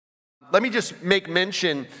let me just make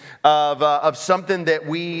mention of something that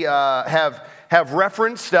we have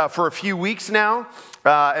referenced for a few weeks now.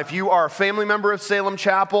 If you are a family member of Salem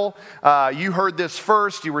Chapel, you heard this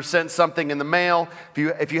first. You were sent something in the mail.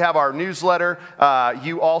 If you have our newsletter,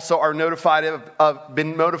 you also are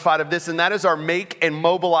been notified of this, and that is our Make and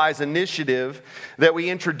Mobilize initiative that we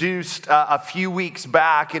introduced a few weeks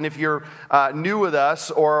back. And if you're new with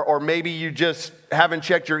us, or maybe you just haven't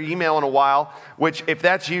checked your email in a while, which if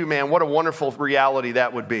that's you, man, what a wonderful reality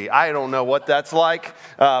that would be. I don't know what that's like,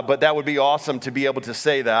 but that would be awesome to be able to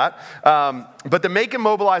say that. But the Make and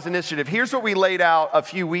Mobilize initiative, here's what we laid out a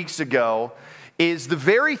few weeks ago, is the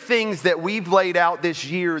very things that we've laid out this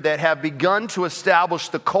year that have begun to establish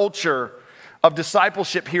the culture of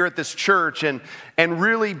discipleship here at this church, and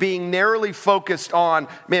really being narrowly focused on,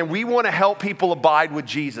 man, we want to help people abide with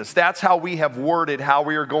Jesus. That's how we have worded how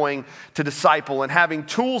we are going to disciple, and having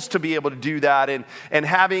tools to be able to do that, and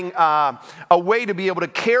having a way to be able to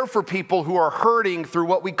care for people who are hurting through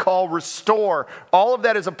what we call Restore. All of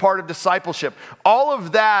that is a part of discipleship. All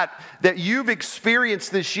of that you've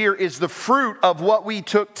experienced this year is the fruit of what we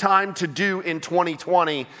took time to do in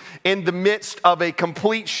 2020 in the midst of a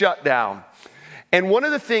complete shutdown. And one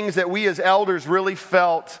of the things that we as elders really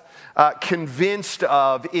felt convinced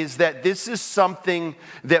of is that this is something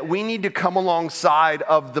that we need to come alongside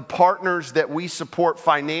of the partners that we support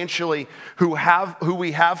financially, who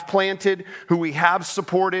we have planted, who we have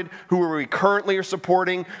supported, who we currently are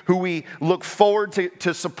supporting, who we look forward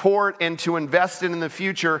to support and to invest in the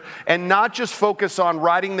future, and not just focus on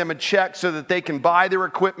writing them a check so that they can buy their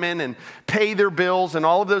equipment and pay their bills and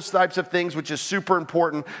all of those types of things, which is super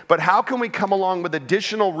important. But how can we come along with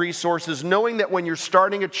additional resources, knowing that when you're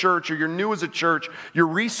starting a church or you're new as a church, your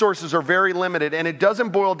resources are very limited, and it doesn't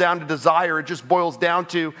boil down to desire, it just boils down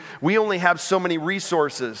to we only have so many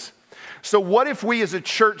resources. So what if we as a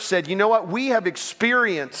church said, you know what, we have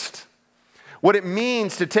experienced what it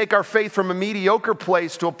means to take our faith from a mediocre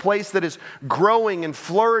place to a place that is growing and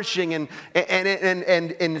flourishing and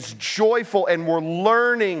is joyful, and we're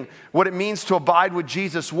learning what it means to abide with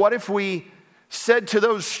Jesus. What if we said to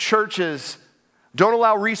those churches, don't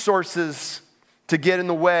allow resources to get in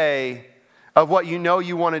the way of what you know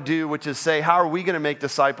you want to do, which is say, how are we going to make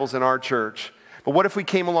disciples in our church? But what if we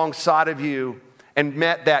came alongside of you and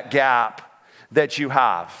met that gap that you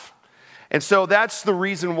have? And so that's the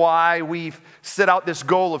reason why we've set out this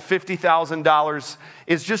goal of $50,000,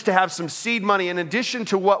 is just to have some seed money in addition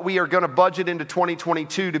to what we are going to budget into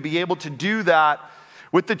 2022, to be able to do that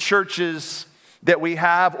with the churches that we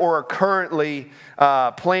have or are currently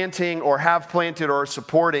planting or have planted or are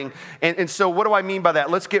supporting. And so what do I mean by that?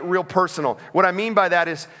 Let's get real personal. What I mean by that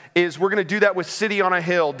is we're going to do that with City on a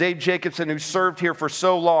Hill. Dave Jacobson, who served here for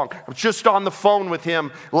so long. I was just on the phone with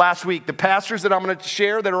him last week. The pastors that I'm going to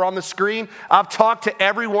share that are on the screen, I've talked to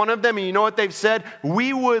every one of them, and you know what they've said?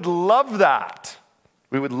 We would love that.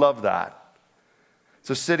 We would love that.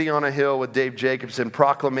 So City on a Hill with Dave Jacobson,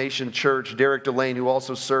 Proclamation Church, Derek Delane, who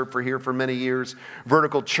also served here for many years,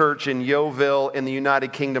 Vertical Church in Yeovil in the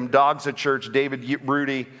United Kingdom, Dogsa Church, David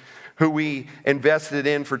Rudy, who we invested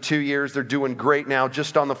in for 2 years. They're doing great now.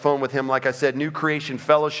 Just on the phone with him, like I said, New Creation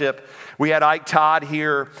Fellowship. We had Ike Todd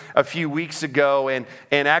here a few weeks ago, and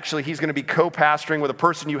actually he's going to be co-pastoring with a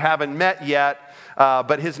person you haven't met yet,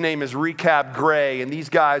 but his name is Recab Gray, and these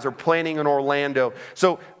guys are planning in Orlando.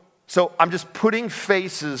 So I'm just putting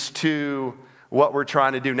faces to what we're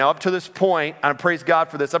trying to do. Now, up to this point, and I praise God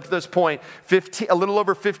for this, up to this point, a little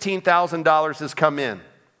over $15,000 has come in.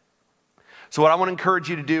 So what I want to encourage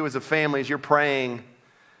you to do as a family, as you're praying,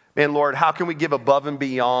 man, Lord, how can we give above and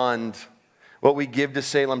beyond what we give to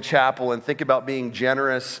Salem Chapel, and think about being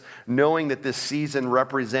generous, knowing that this season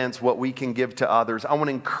represents what we can give to others. I want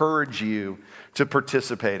to encourage you to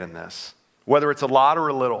participate in this, whether it's a lot or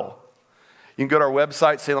a little. You can go to our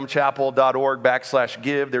website,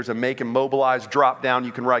 salemchapel.org/give. There's a Make and Mobilize drop down.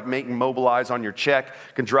 You can write Make and Mobilize on your check.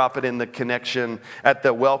 You can drop it in the connection at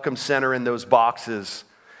the Welcome Center in those boxes.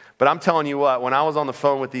 But I'm telling you what, when I was on the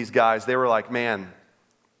phone with these guys, they were like, man,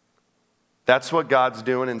 that's what God's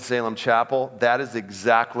doing in Salem Chapel. That is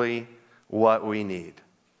exactly what we need.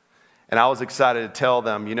 And I was excited to tell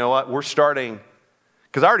them, you know what, we're starting,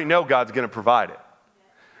 because I already know God's going to provide it.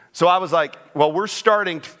 So I was like, well, we're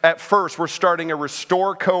starting a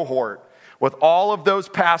Restore cohort with all of those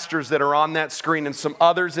pastors that are on that screen and some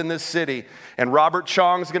others in this city. And Robert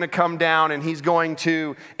Chong's going to come down and he's going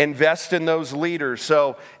to invest in those leaders.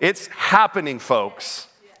 So it's happening, folks.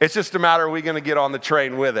 It's just a matter of we going to get on the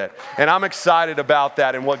train with it. And I'm excited about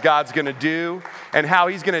that and what God's going to do and how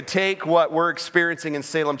he's going to take what we're experiencing in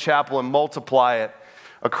Salem Chapel and multiply it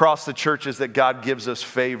across the churches that God gives us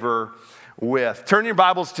favor with. Turn your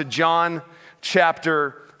Bibles to John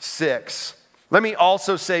chapter 6. Let me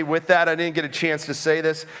also say with that, I didn't get a chance to say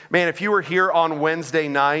this. Man, if you were here on Wednesday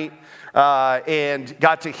night and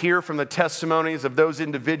got to hear from the testimonies of those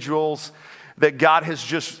individuals that God has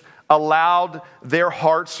just allowed their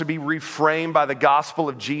hearts to be reframed by the gospel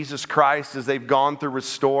of Jesus Christ as they've gone through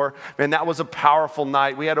Restore. Man, that was a powerful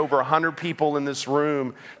night. We had over 100 people in this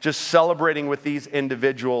room just celebrating with these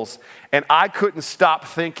individuals. And I couldn't stop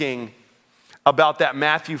thinking about that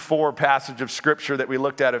Matthew 4 passage of scripture that we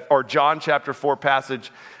looked at, or John chapter 4 passage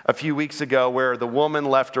a few weeks ago, where the woman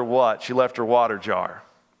left her what? She left her water jar.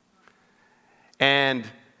 And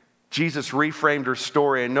Jesus reframed her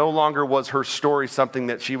story, and no longer was her story something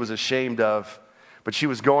that she was ashamed of, but she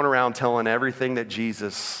was going around telling everything that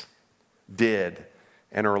Jesus did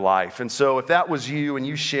in her life. And so if that was you and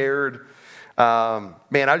you shared,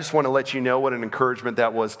 man, I just want to let you know what an encouragement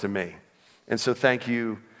that was to me. And so thank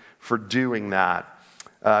you for doing that.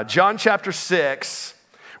 John chapter 6,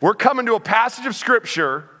 we're coming to a passage of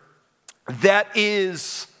scripture that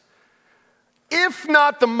is, if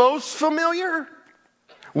not the most familiar,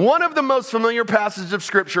 one of the most familiar passages of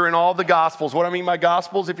scripture in all the gospels. What I mean by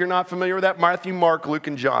gospels, if you're not familiar with that, Matthew, Mark, Luke,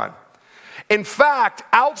 and John. In fact,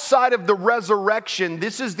 outside of the resurrection,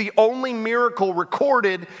 this is the only miracle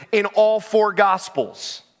recorded in all four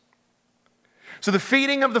gospels. So the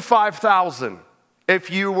feeding of the 5,000, if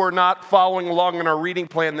you were not following along in our reading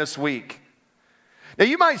plan this week. Now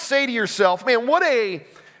you might say to yourself, man, what a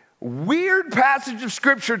weird passage of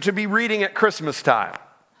scripture to be reading at Christmas time.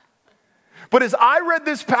 But as I read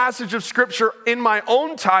this passage of scripture in my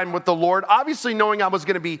own time with the Lord, obviously knowing I was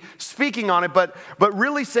going to be speaking on it, but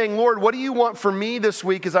really saying, Lord, what do you want for me this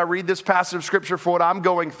week as I read this passage of scripture for what I'm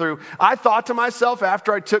going through? I thought to myself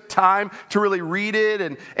after I took time to really read it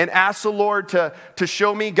and ask the Lord to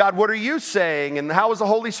show me, God, what are you saying? And how is the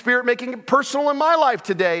Holy Spirit making it personal in my life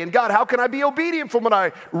today? And God, how can I be obedient from what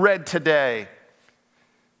I read today?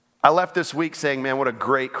 I left this week saying, man, what a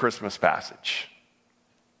great Christmas passage.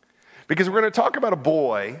 Because we're going to talk about a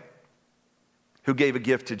boy who gave a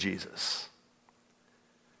gift to Jesus.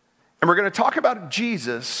 And we're going to talk about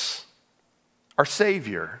Jesus, our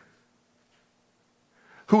Savior,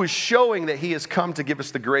 who is showing that he has come to give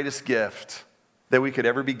us the greatest gift that we could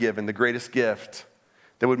ever be given, the greatest gift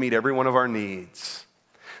that would meet every one of our needs.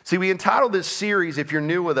 See, we entitled this series, if you're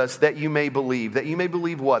new with us, That You May Believe. That you may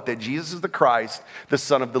believe what? That Jesus is the Christ, the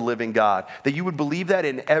Son of the living God. That you would believe that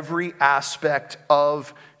in every aspect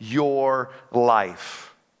of your life.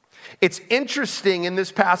 It's interesting in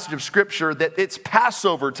this passage of scripture that it's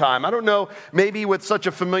Passover time. I don't know, maybe with such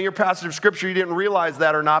a familiar passage of scripture you didn't realize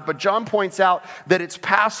that or not, but John points out that it's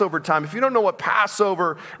Passover time. If you don't know what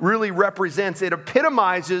Passover really represents, it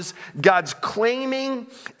epitomizes God's claiming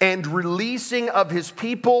and releasing of his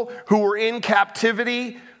people who were in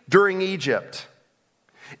captivity during Egypt.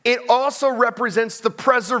 It also represents the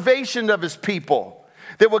preservation of his people.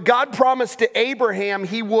 That what God promised to Abraham,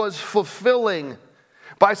 he was fulfilling.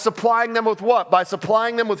 By supplying them with what? By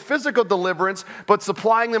supplying them with physical deliverance, but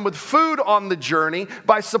supplying them with food on the journey,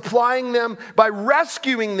 by supplying them, by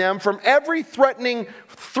rescuing them from every threatening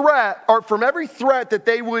threat, or from every threat that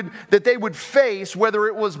they would face, whether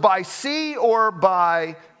it was by sea or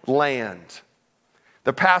by land.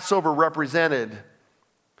 The Passover represented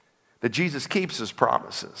that Jesus keeps his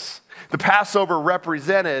promises. The Passover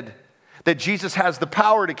represented that Jesus has the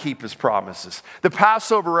power to keep his promises. The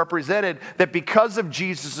Passover represented that because of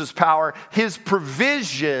Jesus' power, his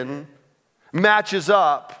provision matches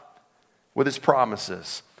up with his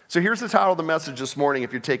promises. So here's the title of the message this morning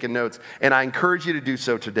if you're taking notes, and I encourage you to do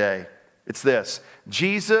so today. It's this: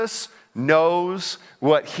 Jesus knows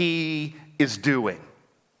what he is doing.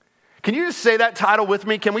 Can you just say that title with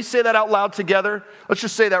me? Can we say that out loud together? Let's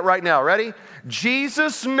just say that right now. Ready?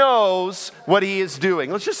 Jesus knows what he is doing.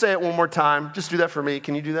 Let's just say it one more time. Just do that for me.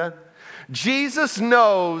 Can you do that? Jesus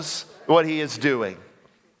knows what he is doing.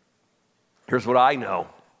 Here's what I know.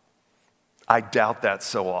 I doubt that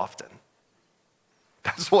so often.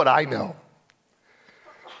 That's what I know.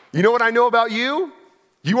 You know what I know about you?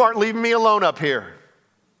 You aren't leaving me alone up here,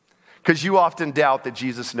 because you often doubt that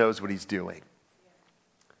Jesus knows what he's doing.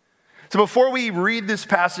 So before we read this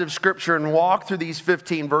passage of scripture and walk through these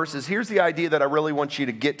 15 verses, here's the idea that I really want you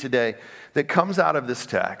to get today that comes out of this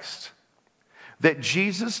text. That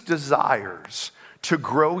Jesus desires to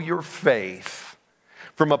grow your faith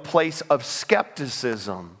from a place of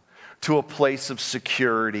skepticism to a place of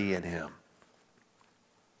security in him.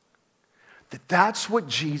 That's what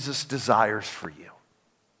Jesus desires for you.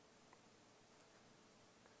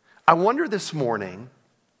 I wonder this morning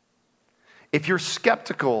if you're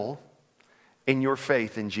skeptical in your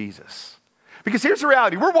faith in Jesus. Because here's the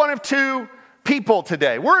reality. We're one of two people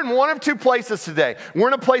today. We're in one of two places today. We're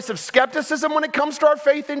in a place of skepticism when it comes to our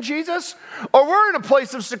faith in Jesus, or we're in a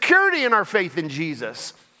place of security in our faith in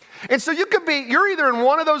Jesus. And so you're either in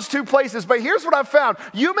one of those two places, but here's what I've found.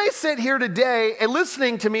 You may sit here today and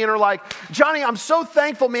listening to me and are like, Johnny, I'm so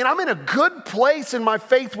thankful, man. I'm in a good place in my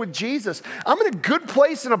faith with Jesus. I'm in a good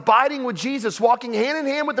place in abiding with Jesus, walking hand in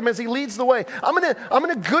hand with him as he leads the way. I'm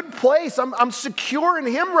in a good place. I'm secure in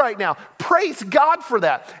him right now. Praise God for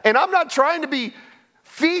that. And I'm not trying to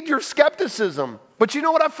feed your skepticism, but you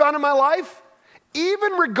know what I've found in my life?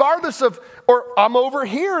 Even regardless of, or I'm over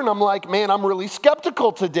here and I'm like, man, I'm really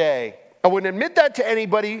skeptical today. I wouldn't admit that to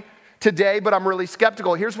anybody today, but I'm really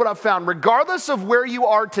skeptical. Here's what I've found. Regardless of where you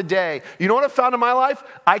are today, you know what I've found in my life?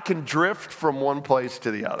 I can drift from one place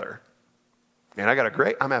to the other. Man,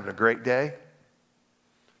 I'm having a great day.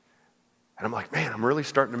 And I'm like, man, I'm really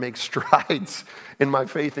starting to make strides in my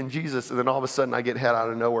faith in Jesus. And then all of a sudden I get hit out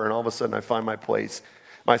of nowhere and all of a sudden I find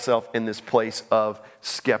myself in this place of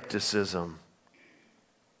skepticism.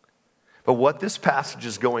 But what this passage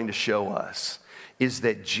is going to show us is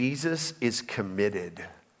that Jesus is committed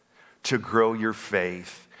to grow your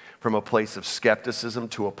faith from a place of skepticism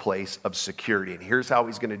to a place of security. And here's how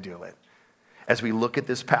he's going to do it. As we look at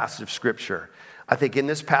this passage of Scripture, I think in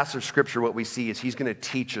this passage of Scripture what we see is he's going to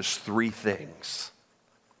teach us three things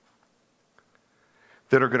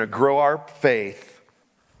that are going to grow our faith.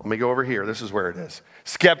 Let me go over here. This is where it is.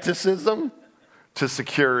 Skepticism to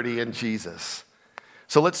security in Jesus.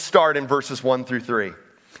 So let's start in verses 1 through 3.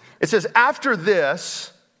 It says, after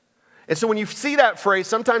this, and so when you see that phrase,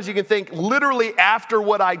 sometimes you can think literally after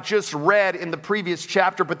what I just read in the previous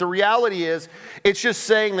chapter, but the reality is, it's just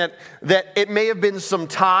saying that it may have been some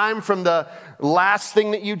time from the last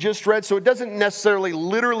thing that you just read, so it doesn't necessarily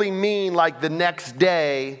literally mean like the next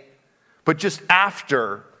day, but just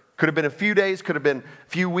after. Could have been a few days, could have been a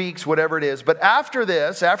few weeks, whatever it is. But after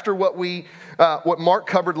this, after what Mark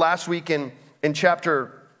covered last week in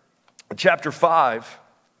chapter 5,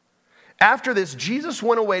 after this, Jesus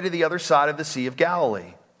went away to the other side of the Sea of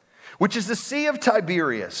Galilee, which is the Sea of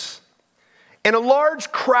Tiberias. And a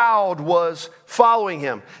large crowd was following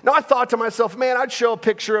him. Now, I thought to myself, man, I'd show a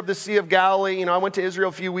picture of the Sea of Galilee. You know, I went to Israel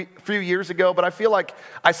a few years ago, but I feel like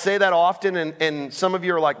I say that often, and some of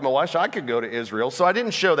you are like, Malesh, I could go to Israel. So I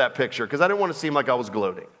didn't show that picture because I didn't want to seem like I was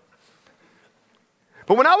gloating.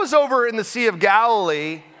 But when I was over in the Sea of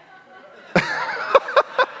Galilee,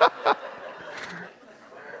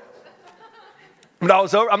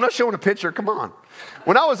 I'm not showing a picture, come on.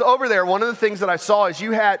 When I was over there, one of the things that I saw is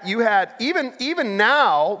you had even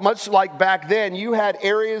now, much like back then, you had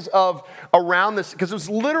areas around this, because it was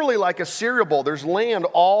literally like a cereal bowl. There's land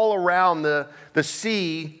all around the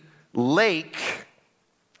sea lake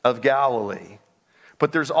of Galilee.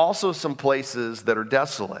 But there's also some places that are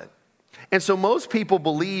desolate. And so most people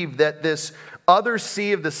believe that this other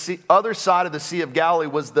side of the Sea of Galilee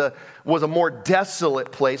was a more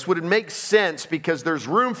desolate place. Would it make sense because there's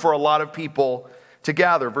room for a lot of people to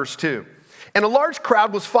gather. Verse 2. And a large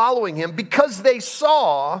crowd was following him because they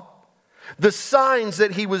saw the signs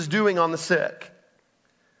that he was doing on the sick.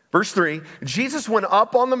 Verse 3. Jesus went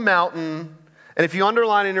up on the mountain, and if you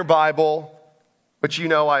underline in your Bible, which you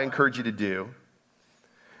know I encourage you to do,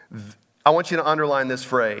 I want you to underline this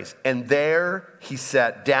phrase. And there he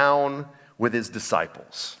sat down with his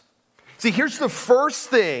disciples. See, here's the first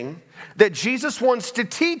thing that Jesus wants to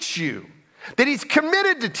teach you, that he's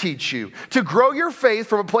committed to teach you, to grow your faith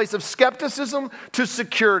from a place of skepticism to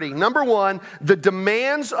security. Number one, the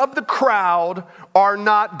demands of the crowd are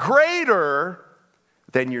not greater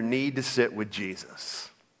than your need to sit with Jesus.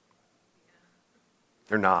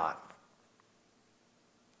 They're not.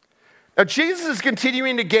 Now, Jesus is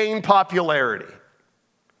continuing to gain popularity,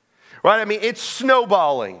 right? I mean, it's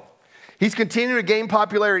snowballing. He's continuing to gain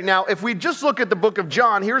popularity. Now, if we just look at the book of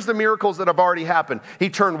John, here's the miracles that have already happened.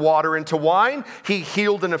 He turned water into wine. He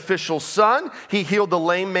healed an official's son. He healed the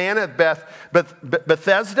lame man at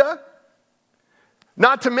Bethesda.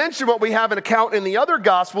 Not to mention what we have an account in the other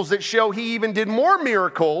Gospels that show he even did more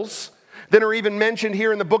miracles than are even mentioned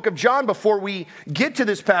here in the book of John before we get to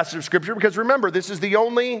this passage of Scripture. Because remember, this is the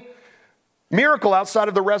only miracle outside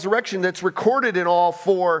of the resurrection that's recorded in all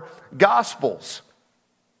four Gospels.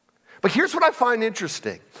 But here's what I find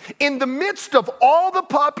interesting. In the midst of all the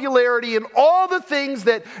popularity and all the things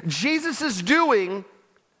that Jesus is doing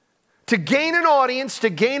to gain an audience, to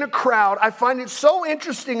gain a crowd, I find it so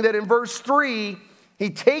interesting that in verse 3, he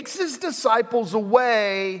takes his disciples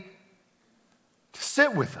away to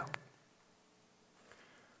sit with them,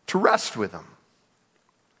 to rest with them,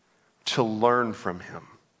 to learn from him.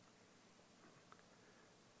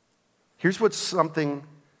 Here's something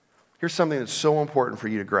that's so important for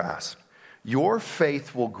you to grasp. Your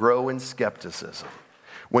faith will grow in skepticism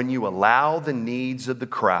when you allow the needs of the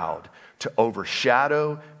crowd to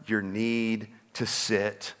overshadow your need to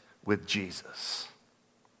sit with Jesus.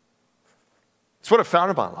 It's what I found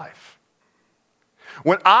in my life.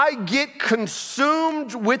 When I get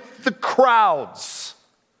consumed with the crowds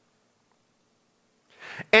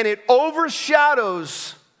and it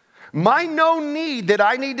overshadows my need that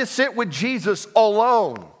I need to sit with Jesus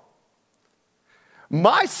alone,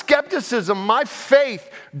 my skepticism, my faith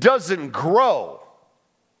doesn't grow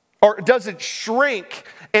or doesn't shrink,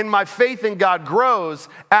 and my faith in God grows.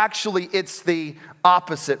 Actually, it's the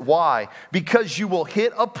opposite. Why? Because you will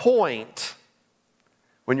hit a point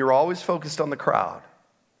when you're always focused on the crowd.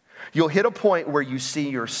 You'll hit a point where you see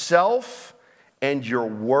yourself and your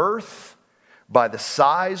worth by the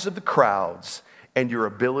size of the crowds and your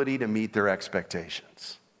ability to meet their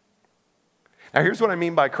expectations. Now, here's what I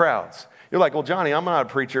mean by crowds. You're like, well, Johnny, I'm not a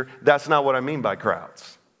preacher. That's not what I mean by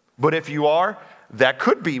crowds. But if you are, that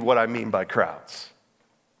could be what I mean by crowds.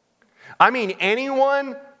 I mean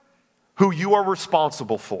anyone who you are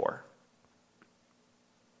responsible for.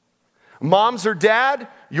 Moms or dad,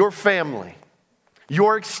 your family,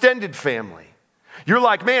 your extended family. You're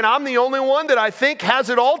like, man, I'm the only one that I think has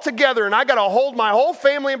it all together, and I got to hold my whole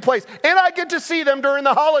family in place, and I get to see them during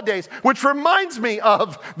the holidays, which reminds me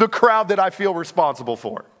of the crowd that I feel responsible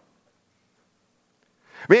for.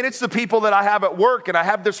 Man, it's the people that I have at work, and I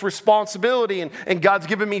have this responsibility, and God's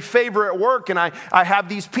given me favor at work, and I have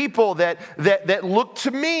these people that look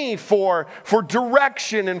to me for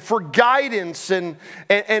direction and for guidance and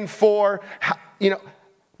for,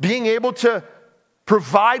 being able to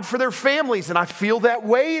provide for their families, and I feel that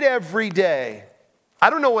weight every day.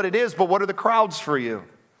 I don't know what it is, but what are the crowds for you?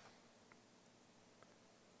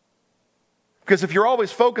 Because if you're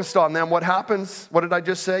always focused on them, what happens? What did I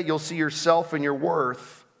just say? You'll see yourself and your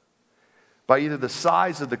worth by either the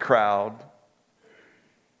size of the crowd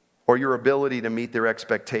or your ability to meet their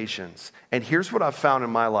expectations. And here's what I've found in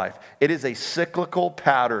my life. It is a cyclical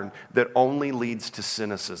pattern that only leads to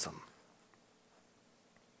cynicism.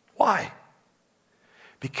 Why?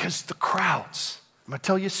 Because the crowds, I'm going to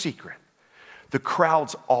tell you a secret, the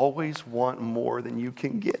crowds always want more than you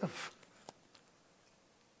can give.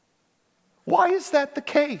 Why is that the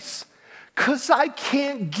case? Because I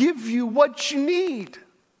can't give you what you need.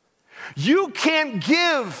 You can't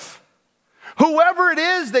give whoever it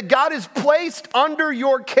is that God has placed under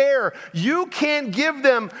your care. You can't give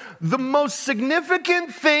them the most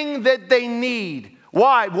significant thing that they need.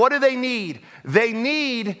 Why? What do they need? They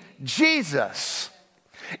need Jesus.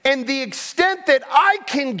 And the extent that I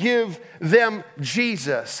can give them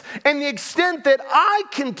Jesus, and the extent that I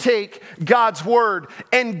can take God's word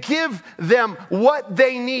and give them what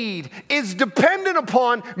they need, is dependent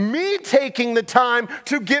upon me taking the time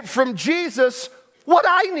to get from Jesus what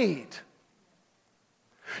I need.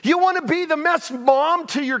 You want to be the best mom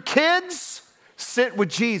to your kids? Sit with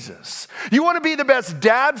Jesus. You want to be the best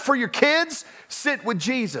dad for your kids? Sit with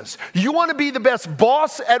Jesus. You want to be the best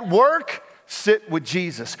boss at work? Sit with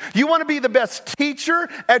Jesus. You want to be the best teacher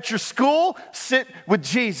at your school? Sit with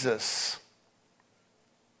Jesus.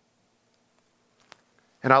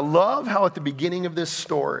 And I love how at the beginning of this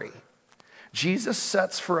story, Jesus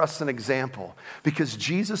sets for us an example, because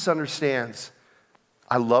Jesus understands,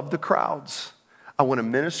 I love the crowds. I want to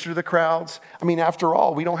minister to the crowds. I mean, after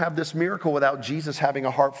all, we don't have this miracle without Jesus having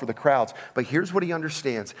a heart for the crowds. But here's what he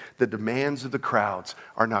understands. The demands of the crowds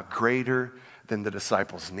are not greater than the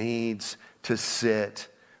disciples' needs to sit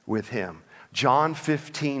with him. John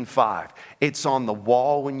 15:5. It's on the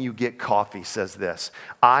wall when you get coffee, says this.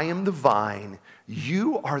 I am the vine,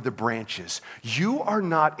 you are the branches. You are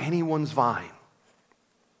not anyone's vine.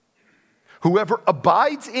 Whoever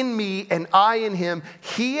abides in me and I in him,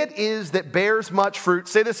 he it is that bears much fruit.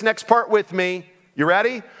 Say this next part with me. You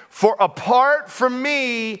ready? For apart from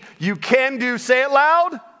me, you can do, say it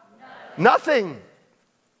loud, nothing.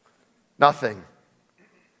 Nothing.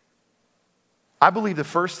 I believe the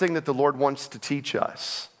first thing that the Lord wants to teach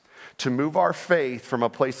us to move our faith from a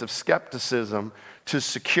place of skepticism to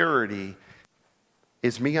security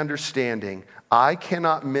is me understanding I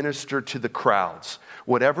cannot minister to the crowds,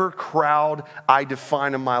 whatever crowd I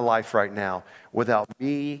define in my life right now, without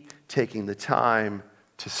me taking the time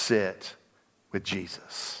to sit with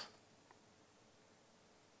Jesus.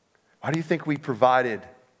 Why do you think we provided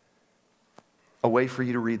a way for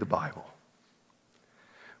you to read the Bible?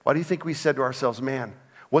 Why do you think we said to ourselves, man,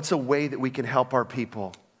 what's a way that we can help our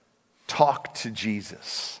people talk to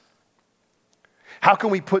Jesus? How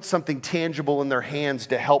can we put something tangible in their hands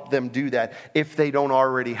to help them do that if they don't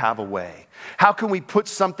already have a way? How can we put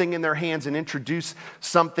something in their hands and introduce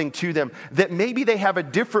something to them that maybe they have a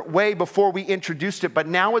different way before we introduced it, but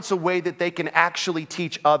now it's a way that they can actually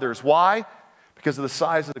teach others? Why? Because of the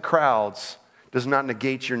size of the crowds does not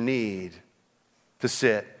negate your need to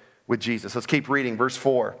sit with Jesus. Let's keep reading, verse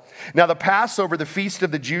 4. Now the Passover, the feast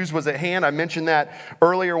of the Jews, was at hand. I mentioned that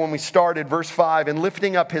earlier when we started. Verse 5, and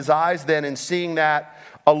lifting up his eyes then and seeing that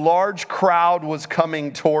a large crowd was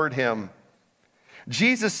coming toward him,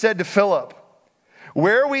 Jesus said to Philip,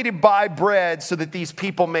 where are we to buy bread so that these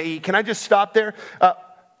people may eat? Can I just stop there?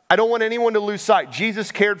 I don't want anyone to lose sight.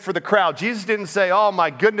 Jesus cared for the crowd. Jesus didn't say, oh my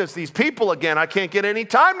goodness, these people again, I can't get any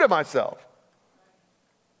time to myself.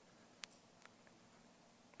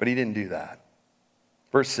 But he didn't do that.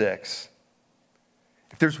 Verse 6.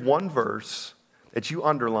 If there's one verse that you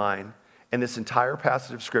underline in this entire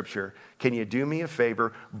passage of Scripture, can you do me a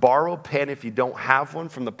favor? Borrow a pen if you don't have one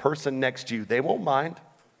from the person next to you. They won't mind.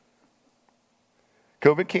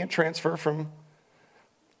 COVID can't transfer from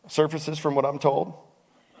surfaces from what I'm told.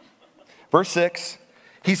 Verse 6.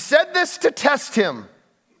 He said this to test him.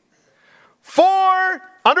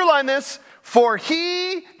 Underline this, for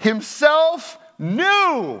he himself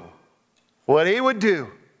knew what he would do.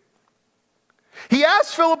 He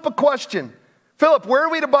asked Philip a question. Philip, where are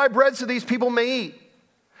we to buy bread so these people may eat?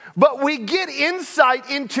 But we get insight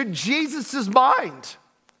into Jesus' mind.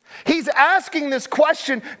 He's asking this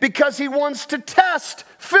question because he wants to test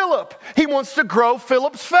Philip. He wants to grow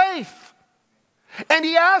Philip's faith. And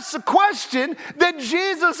he asks a question that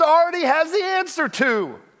Jesus already has the answer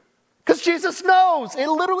to. Because Jesus knows. It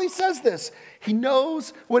literally says this. He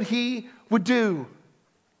knows what he would do.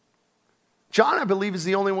 John, I believe, is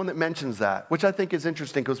the only one that mentions that, which I think is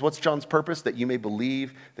interesting because what's John's purpose? That you may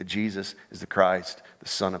believe that Jesus is the Christ, the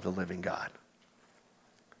Son of the living God.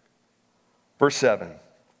 Verse 7.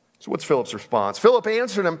 So what's Philip's response? Philip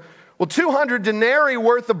answered him, well, 200 denarii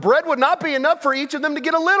worth of bread would not be enough for each of them to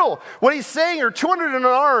get a little. What he's saying here, 200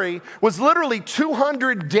 denarii was literally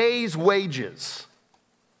 200 days' wages.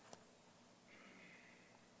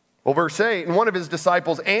 Well, verse 8, and one of his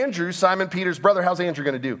disciples, Andrew, Simon Peter's brother, how's Andrew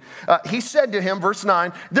going to do? He said to him, verse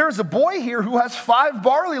 9, there is a boy here who has 5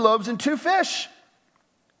 barley loaves and 2 fish.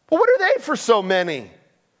 Well, what are they for so many?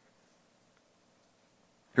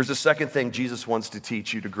 Here's the second thing Jesus wants to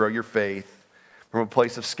teach you to grow your faith from a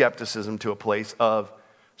place of skepticism to a place of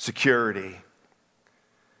security.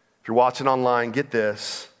 If you're watching online, get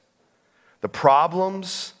this. The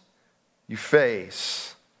problems you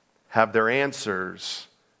face have their answers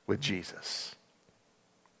with Jesus.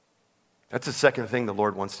 That's the second thing the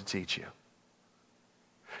Lord wants to teach you.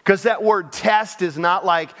 Because that word test is not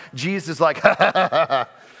like Jesus like, I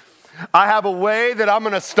have a way that I'm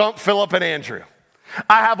going to stump Philip and Andrew.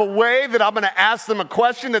 I have a way that I'm going to ask them a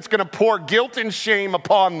question that's going to pour guilt and shame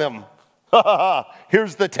upon them.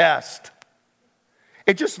 Here's the test.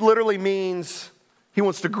 It just literally means he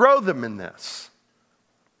wants to grow them in this.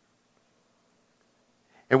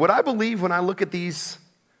 And what I believe when I look at these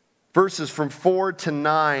verses from 4 to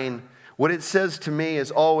 9, what it says to me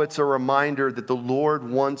is, it's a reminder that the Lord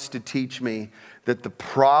wants to teach me that the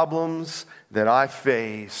problems that I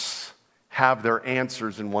face have their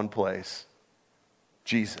answers in one place: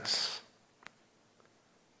 Jesus.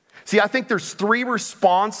 See, I think there's 3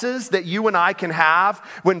 responses that you and I can have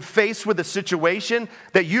when faced with a situation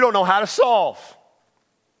that you don't know how to solve.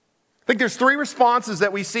 I think there's 3 responses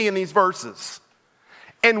that we see in these verses.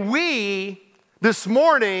 And we, this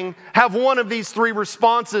morning, have one of these 3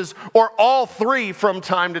 responses, or all 3 from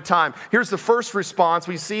time to time. Here's the first response.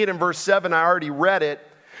 We see it in verse 7. I already read it.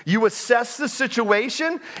 You assess the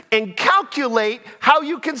situation and calculate how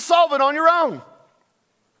you can solve it on your own.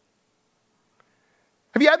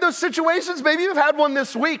 Have you had those situations? Maybe you've had one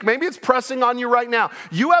this week. Maybe it's pressing on you right now.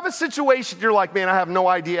 You have a situation, you're like, man, I have no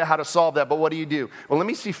idea how to solve that, but what do? Well, let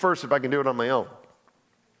me see first if I can do it on my own.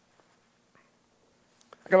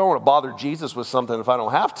 I don't want to bother Jesus with something if I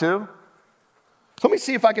don't have to. So let me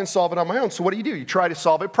see if I can solve it on my own. So what do? You try to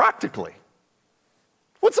solve it practically.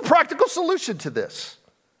 What's the practical solution to this?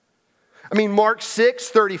 I mean, Mark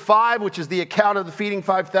 6:35, which is the account of the feeding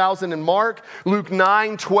 5,000 in Mark. Luke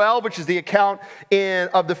 9:12, which is the account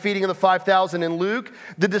of the feeding of the 5,000 in Luke.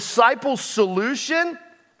 The disciples' solution,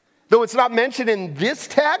 though it's not mentioned in this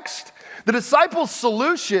text, the disciples'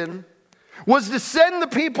 solution was to send the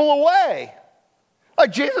people away.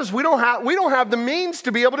 Like, Jesus, we don't have the means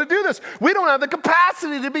to be able to do this. We don't have the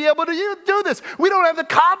capacity to be able to do this. We don't have the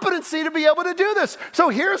competency to be able to do this. So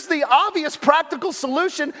here's the obvious practical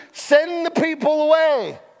solution: send the people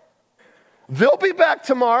away. They'll be back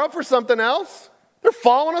tomorrow for something else. They're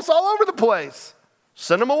following us all over the place.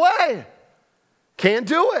 Send them away. Can't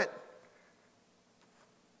do it.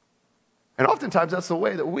 And oftentimes that's the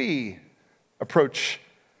way that we approach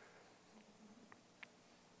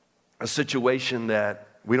a situation that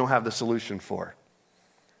we don't have the solution for.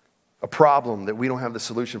 A problem that we don't have the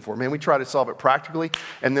solution for. Man, we try to solve it practically,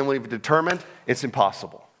 and then we've determined it's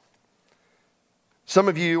impossible. Some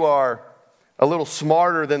of you are a little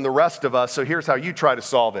smarter than the rest of us, so here's how you try to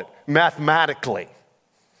solve it. Mathematically.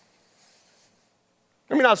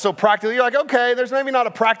 Maybe not so practically. You're like, okay, there's maybe not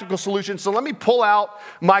a practical solution, so let me pull out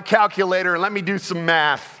my calculator and let me do some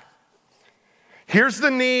math. Here's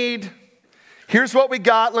the need. Here's what we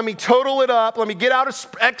got. Let me total it up. Let me get out an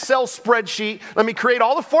Excel spreadsheet. Let me create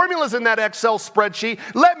all the formulas in that Excel spreadsheet.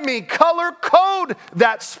 Me color code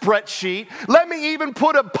that spreadsheet. Let me even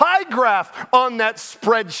put a pie graph on that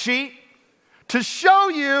spreadsheet to show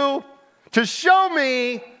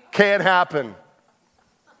me, can't happen.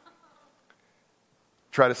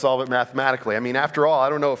 Try to solve it mathematically. I mean, after all, I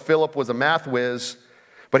don't know if Philip was a math whiz,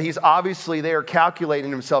 but he's obviously there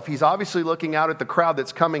calculating himself. He's obviously looking out at the crowd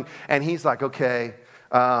that's coming, and he's like, okay,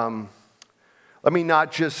 let me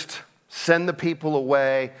not just send the people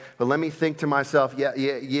away, but let me think to myself,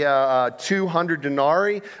 200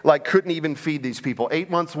 denarii, like couldn't even feed these people. 8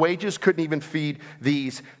 months' wages couldn't even feed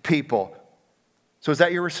these people. So is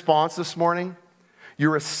that your response this morning?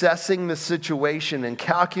 You're assessing the situation and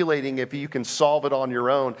calculating if you can solve it on your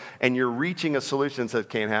own, and you're reaching a solution that says it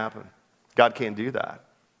can't happen. God can't do that.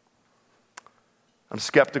 I'm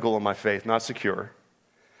skeptical of my faith, not secure.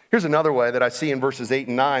 Here's another way that I see in verses 8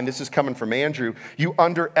 and 9. This is coming from Andrew. You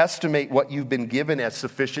underestimate what you've been given as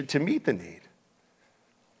sufficient to meet the need.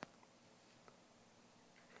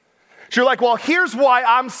 So you're like, well, here's why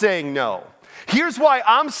I'm saying no. Here's why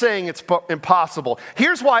I'm saying it's impossible.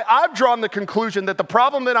 Here's why I've drawn the conclusion that the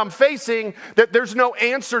problem that I'm facing, that there's no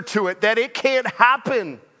answer to it, that it can't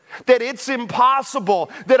happen, that it's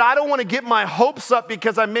impossible, that I don't want to get my hopes up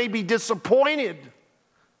because I may be disappointed.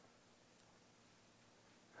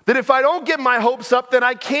 That if I don't get my hopes up, then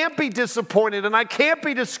I can't be disappointed and I can't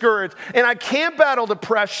be discouraged and I can't battle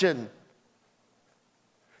depression.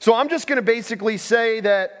 So I'm just going to basically say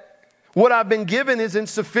that what I've been given isn't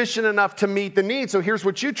sufficient enough to meet the need. So here's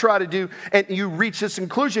what you try to do, and you reach this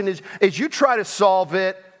conclusion, is you try to solve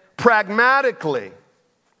it pragmatically.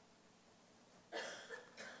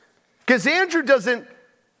 Because Andrew doesn't,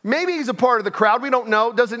 maybe he's a part of the crowd, we don't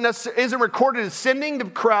know, isn't recorded as sending the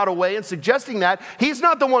crowd away and suggesting that. He's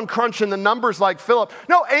not the one crunching the numbers like Philip.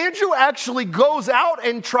 No, Andrew actually goes out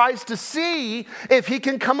and tries to see if he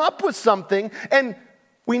can come up with something. And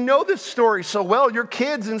we know this story so well. Your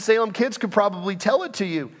kids in Salem Kids could probably tell it to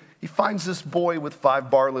you. He finds this boy with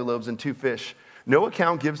 5 barley loaves and 2 fish. No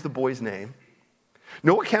account gives the boy's name.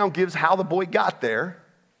 No account gives how the boy got there.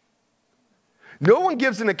 No one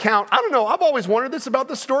gives an account. I don't know, I've always wondered this about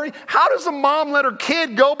the story. How does a mom let her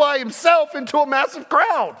kid go by himself into a massive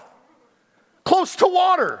crowd? Close to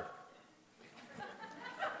water.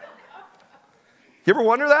 You ever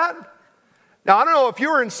wonder that? Now, I don't know if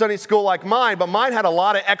you were in Sunday school like mine, but mine had a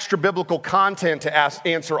lot of extra biblical content to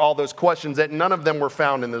answer all those questions that none of them were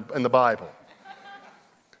found in the Bible.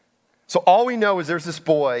 So all we know is there's this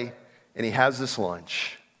boy, and he has this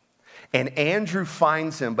lunch. And Andrew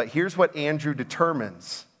finds him, but here's what Andrew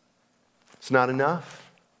determines. It's not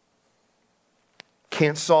enough.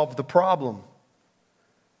 Can't solve the problem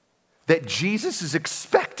that Jesus is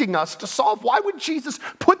expecting us to solve. Why would Jesus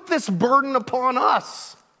put this burden upon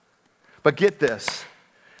us? But get this,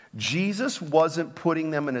 Jesus wasn't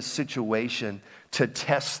putting them in a situation to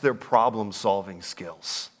test their problem-solving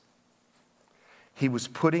skills. He was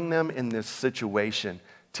putting them in this situation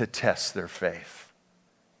to test their faith.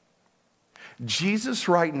 Jesus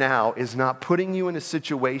right now is not putting you in a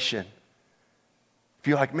situation, if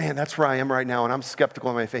you're like, man, that's where I am right now and I'm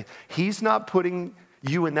skeptical of my faith. He's not putting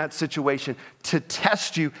you in that situation to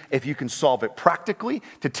test you if you can solve it practically,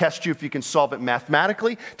 to test you if you can solve it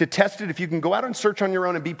mathematically, to test it if you can go out and search on your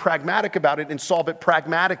own and be pragmatic about it and solve it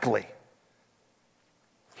pragmatically.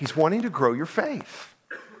 He's wanting to grow your faith.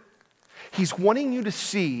 He's wanting you to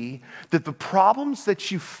see that the problems that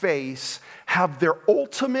you face have their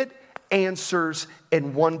ultimate answers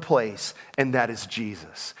in one place, and that is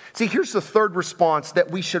Jesus. See, here's the third response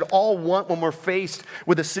that we should all want when we're faced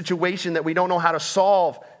with a situation that we don't know how to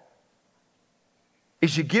solve,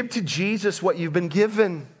 is you give to Jesus what you've been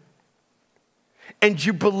given, and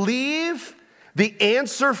you believe the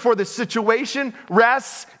answer for the situation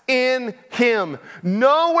rests in Him.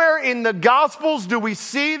 Nowhere in the Gospels do we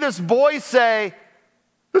see this boy say,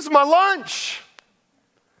 "This is my lunch.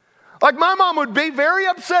 Like my mom would be very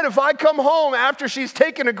upset if I come home after she's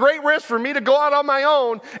taken a great risk for me to go out on my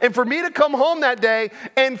own and for me to come home that day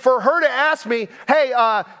and for her to ask me, hey,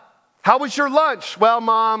 how was your lunch? Well,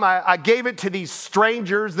 Mom, I gave it to these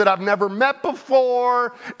strangers that I've never met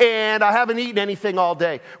before, and I haven't eaten anything all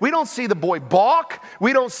day. We don't see the boy balk.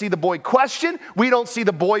 We don't see the boy question. We don't see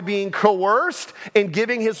the boy being coerced in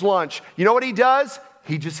giving his lunch. You know what he does?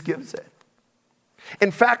 He just gives it. In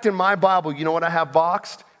fact, in my Bible, you know what I have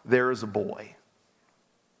boxed? There is a boy.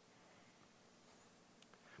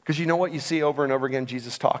 Because you know what you see over and over again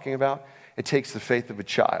Jesus talking about? It takes the faith of a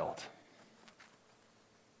child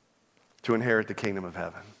to inherit the kingdom of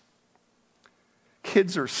heaven.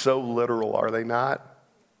 Kids are so literal, are they not?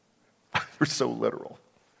 They're so literal.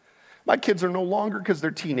 My kids are no longer because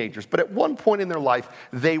they're teenagers, but at one point in their life,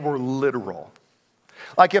 they were literal.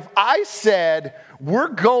 Like if I said, we're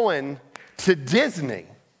going to Disney,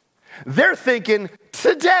 they're thinking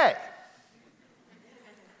today.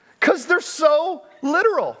 Because they're so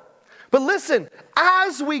literal. But listen,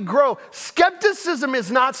 as we grow, skepticism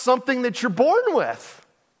is not something that you're born with.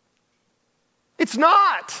 It's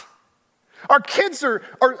not. Our kids are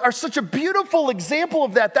such a beautiful example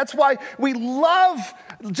of that. That's why we love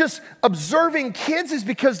just observing kids, is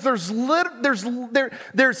because they're so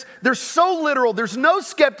literal. There's no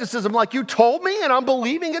skepticism like you told me and I'm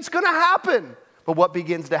believing it's going to happen. But what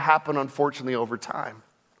begins to happen, unfortunately, over time?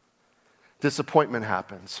 Disappointment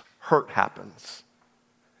happens. Hurt happens.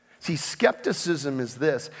 See, skepticism is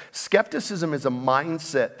this. Skepticism is a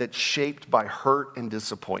mindset that's shaped by hurt and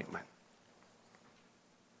disappointment.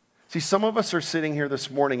 See, some of us are sitting here this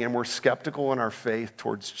morning and we're skeptical in our faith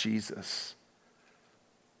towards Jesus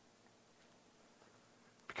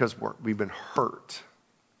because we've been hurt.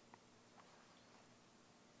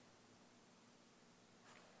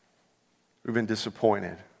 We've been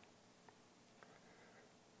disappointed.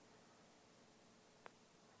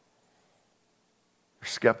 We're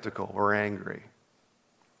skeptical. We're angry.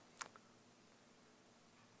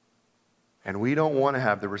 And we don't want to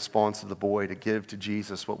have the response of the boy to give to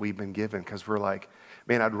Jesus what we've been given, because we're like,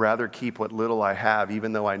 man, I'd rather keep what little I have,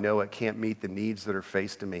 even though I know it can't meet the needs that are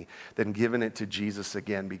faced to me, than giving it to Jesus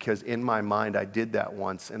again, because in my mind I did that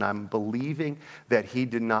once and I'm believing that he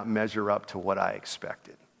did not measure up to what I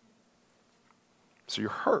expected. So you're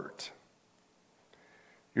hurt.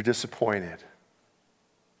 You're disappointed.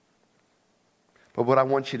 But what I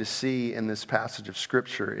want you to see in this passage of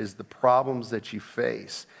Scripture is the problems that you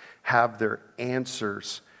face have their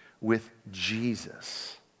answers with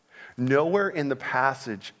Jesus. Nowhere in the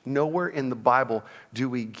passage, nowhere in the Bible do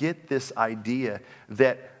we get this idea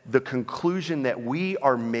that the conclusion that we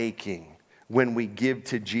are making when we give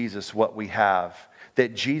to Jesus what we have,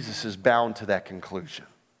 that Jesus is bound to that conclusion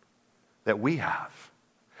that we have.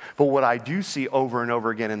 But what I do see over and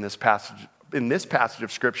over again in this passage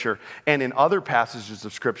of Scripture and in other passages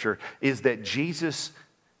of Scripture is that Jesus,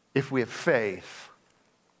 if we have faith,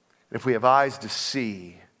 if we have eyes to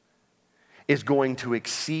see, is going to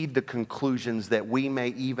exceed the conclusions that we may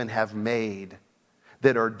even have made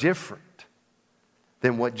that are different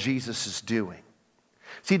than what Jesus is doing.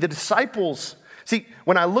 See, the disciples,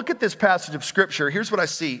 when I look at this passage of Scripture, here's what I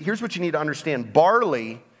see. Here's what you need to understand.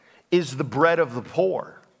 Barley is the bread of the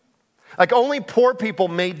poor. Like only poor people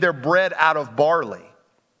made their bread out of barley.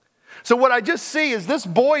 So what I just see is this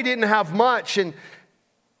boy didn't have much, and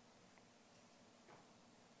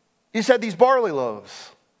he just had these barley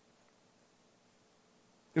loaves.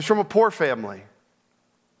 He was from a poor family.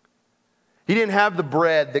 He didn't have the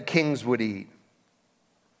bread that kings would eat.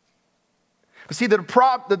 But see,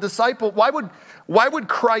 the disciple, why would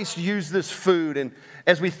Christ use this food? And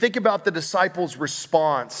as we think about the disciples'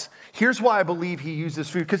 response, here's why I believe he used this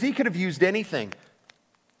food. Because he could have used anything.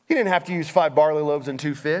 He didn't have to use 5 barley loaves and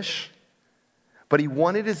 2 fish. But he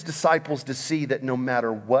wanted his disciples to see that no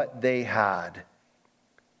matter what they had,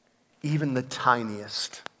 even the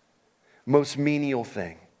tiniest, most menial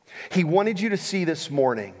thing, he wanted you to see this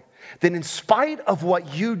morning that in spite of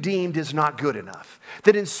what you deemed is not good enough,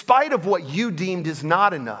 that in spite of what you deemed is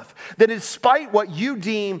not enough, that in spite what you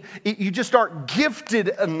deem you just aren't gifted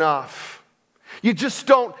enough, you just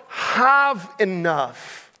don't have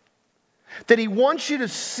enough, that he wants you to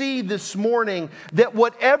see this morning that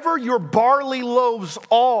whatever your barley loaves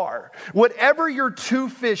are, whatever your 2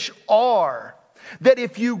 fish are, that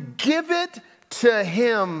if you give it to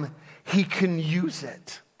him, he can use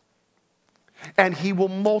it. And he will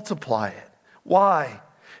multiply it. Why?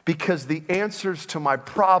 Because the answers to my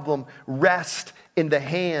problem rest in the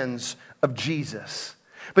hands of Jesus.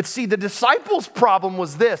 But see, the disciples' problem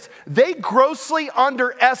was this. They grossly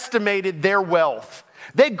underestimated their wealth.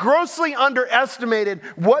 They grossly underestimated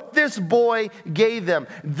what this boy gave them.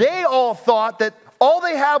 They all thought that all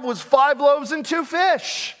they had was 5 loaves and 2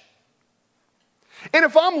 fish. And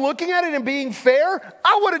if I'm looking at it and being fair,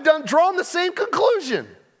 I would have drawn the same conclusion.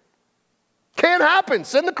 Can't happen.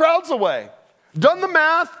 Send the crowds away. Done the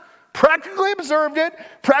math, practically observed it,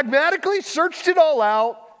 pragmatically searched it all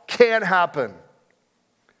out. Can't happen.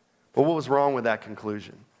 But what was wrong with that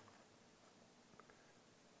conclusion?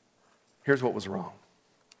 Here's what was wrong.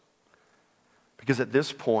 Because at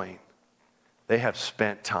this point, they have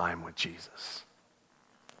spent time with Jesus.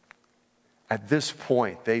 At this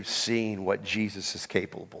point, they've seen what Jesus is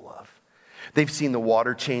capable of. They've seen the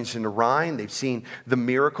water changed into wine. They've seen the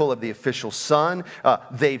miracle of the official son.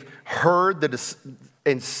 They've heard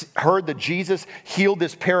that Jesus healed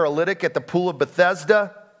this paralytic at the pool of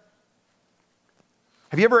Bethesda.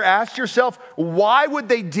 Have you ever asked yourself, why would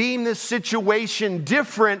they deem this situation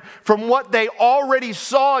different from what they already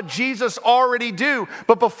saw Jesus already do?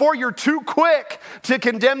 But before you're too quick to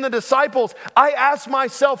condemn the disciples, I ask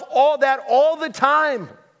myself all the time.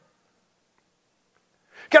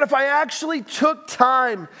 God, if I actually took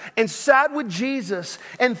time and sat with Jesus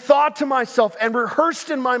and thought to myself and rehearsed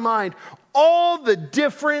in my mind all the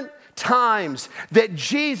different times that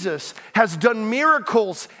Jesus has done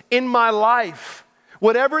miracles in my life,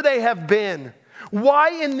 whatever they have been,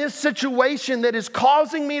 why in this situation that is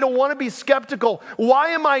causing me to want to be skeptical,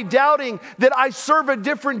 why am I doubting that I serve a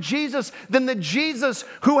different Jesus than the Jesus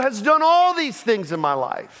who has done all these things in my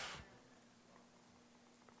life?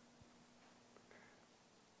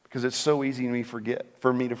 Because it's so easy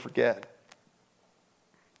for me to forget.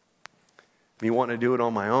 Me wanting to do it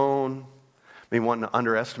on my own, me wanting to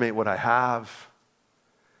underestimate what I have,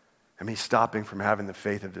 and me stopping from having the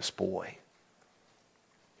faith of this boy.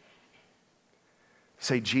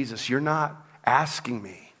 Say, Jesus, you're not asking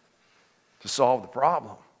me to solve the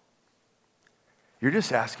problem. You're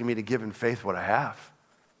just asking me to give in faith what I have.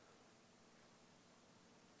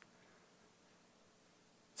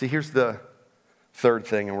 See, here's the third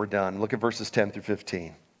thing, and we're done. Look at verses 10 through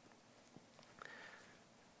 15.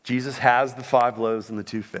 Jesus has the 5 loaves and the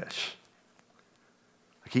 2 fish.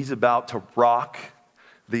 Like he's about to rock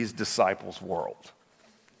these disciples' world.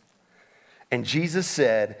 And Jesus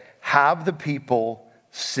said, have the people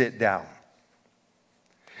sit down.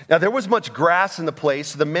 Now, there was much grass in the place,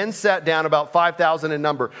 so the men sat down, about 5,000 in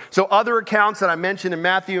number. So other accounts that I mentioned in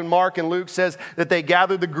Matthew and Mark and Luke says that they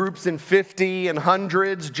gathered the groups in 50 and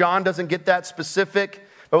hundreds. John doesn't get that specific.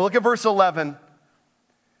 But look at verse 11.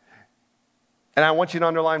 And I want you to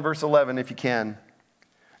underline verse 11 if you can.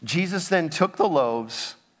 Jesus then took the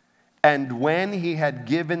loaves, and when he had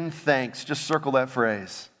given thanks, just circle that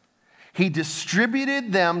phrase, he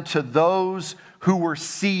distributed them to those who were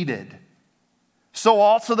seated. So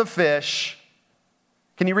also the fish.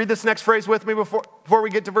 Can you read this next phrase with me before we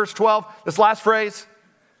get to verse 12? This last phrase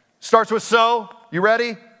starts with so. You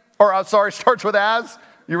ready? Starts with as.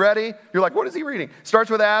 You ready? You're like, what is he reading? Starts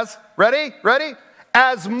with as. Ready? Ready?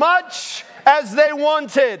 As much as they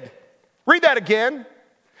wanted. Read that again.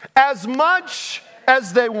 As much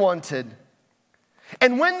as they wanted.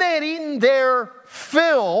 And when they had eaten their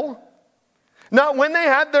fill, not when they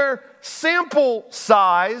had their sample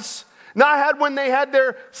size, not when they had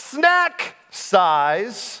their snack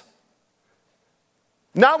size,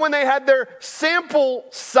 not when they had their sample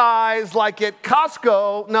size like at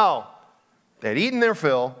Costco. No, they had eaten their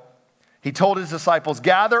fill. He told his disciples,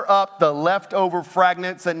 gather up the leftover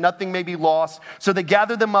fragments that nothing may be lost. So they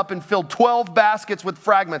gathered them up and filled 12 baskets with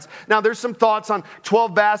fragments. Now there's some thoughts on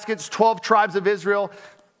 12 baskets, 12 tribes of Israel.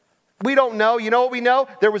 We don't know. You know what we know?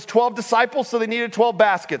 There was 12 disciples, so they needed 12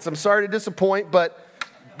 baskets. I'm sorry to disappoint, but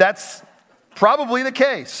that's probably the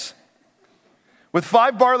case. With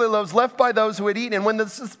 5 barley loaves left by those who had eaten. And when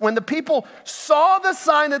the people saw the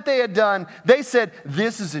sign that they had done, they said,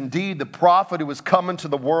 this is indeed the prophet who was coming to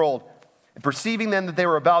the world. And perceiving then that they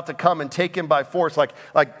were about to come and take him by force, like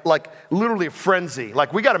literally a frenzy.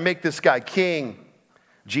 Like, we got to make this guy king.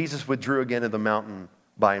 Jesus withdrew again to the mountain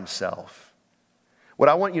by himself. What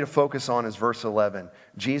I want you to focus on is verse 11.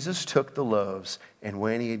 Jesus took the loaves, and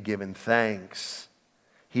when he had given thanks,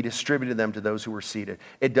 he distributed them to those who were seated.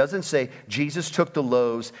 It doesn't say Jesus took the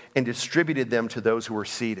loaves and distributed them to those who were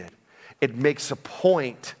seated. It makes a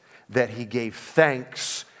point that he gave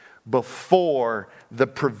thanks before the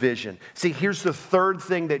provision. See, here's the third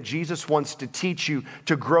thing that Jesus wants to teach you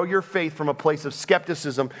to grow your faith from a place of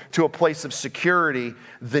skepticism to a place of security.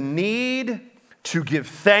 The need to give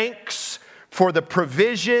thanks for the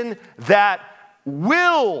provision that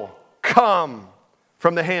will come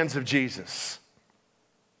from the hands of Jesus.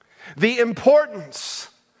 The importance,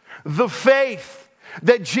 the faith,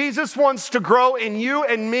 that Jesus wants to grow in you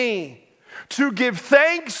and me to give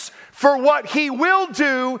thanks for what he will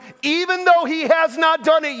do, even though he has not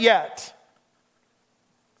done it yet.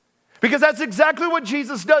 Because that's exactly what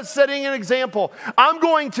Jesus does, setting an example. I'm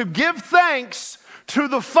going to give thanks to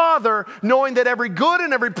the Father, knowing that every good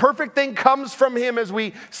and every perfect thing comes from him, as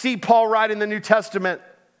we see Paul write in the New Testament,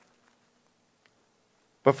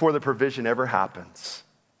 before the provision ever happens.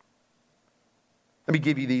 Let me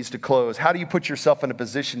give you these to close. How do you put yourself in a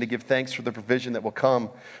position to give thanks for the provision that will come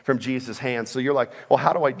from Jesus' hands? So you're like, well,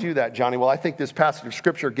 how do I do that, Johnny? Well, I think this passage of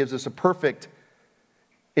Scripture gives us a perfect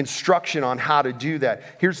instruction on how to do that.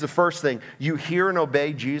 Here's the first thing. You hear and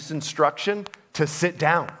obey Jesus' instruction to sit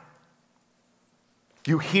down.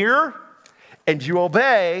 You hear and you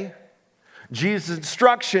obey Jesus'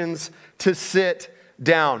 instructions to sit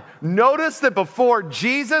down. Notice that before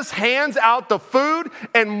Jesus hands out the food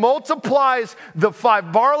and multiplies the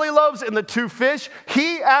 5 barley loaves and the 2 fish,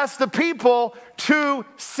 he asks the people to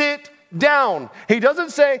sit down. He doesn't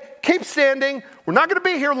say, keep standing, we're not going to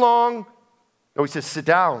be here long. No, he says, sit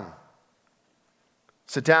down.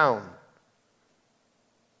 Sit down.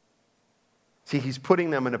 See, he's putting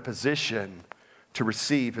them in a position to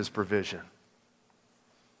receive his provision.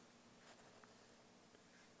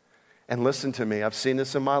 And listen to me, I've seen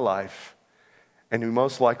this in my life, and you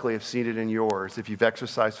most likely have seen it in yours if you've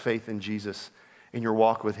exercised faith in Jesus in your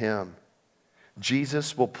walk with him.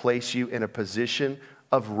 Jesus will place you in a position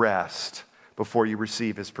of rest before you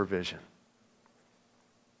receive his provision.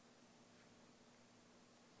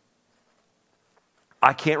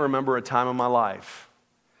 I can't remember a time in my life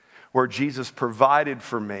where Jesus provided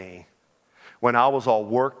for me when I was all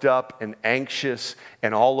worked up and anxious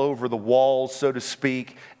and all over the walls, so to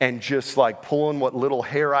speak, and just like pulling what little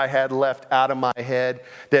hair I had left out of my head,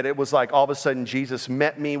 that it was like all of a sudden Jesus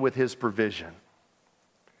met me with his provision.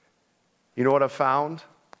 You know what I found?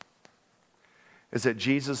 Is that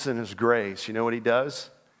Jesus in his grace, you know what he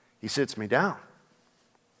does? He sits me down.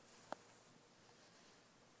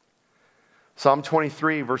 Psalm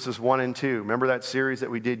 23, verses 1 and 2. Remember that series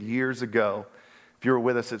that we did years ago? If you were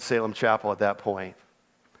with us at Salem Chapel at that point.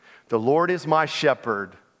 The Lord is my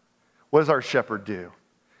shepherd. What does our shepherd do?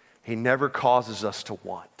 He never causes us to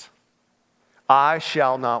want. I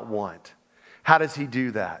shall not want. How does he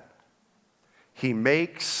do that? He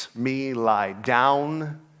makes me lie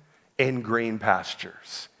down in green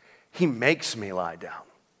pastures. He makes me lie down.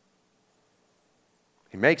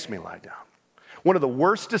 He makes me lie down. One of the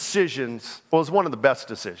worst decisions, well, it was one of the best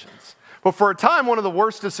decisions. But for a time, one of the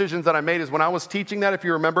worst decisions that I made is when I was teaching that, if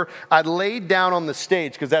you remember, I laid down on the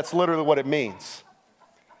stage, because that's literally what it means.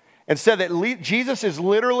 And said that Jesus is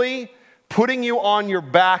literally putting you on your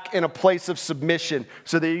back in a place of submission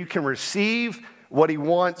so that you can receive what he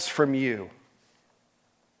wants from you.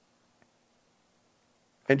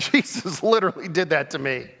 And Jesus literally did that to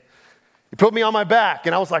me. He put me on my back,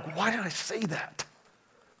 and I was like, why did I say that?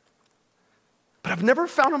 But I've never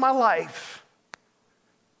found in my life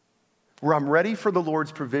where I'm ready for the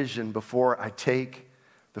Lord's provision before I take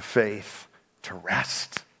the faith to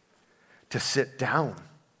rest, to sit down.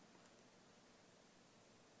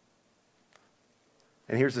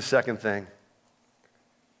 And here's the second thing.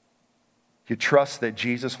 You trust that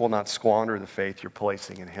Jesus will not squander the faith you're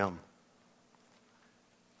placing in him.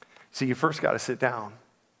 See, you first got to sit down.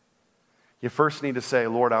 You first need to say,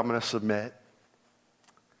 Lord, I'm going to submit.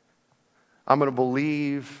 I'm going to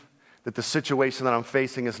believe that the situation that I'm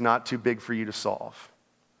facing is not too big for you to solve.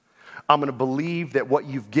 I'm going to believe that what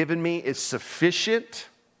you've given me is sufficient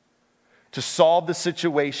to solve the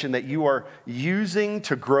situation that you are using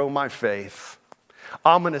to grow my faith.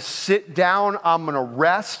 I'm going to sit down. I'm going to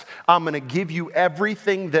rest. I'm going to give you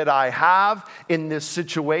everything that I have in this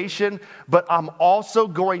situation. But I'm also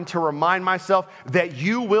going to remind myself that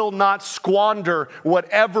you will not squander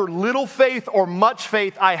whatever little faith or much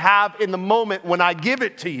faith I have in the moment when I give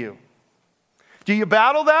it to you. Do you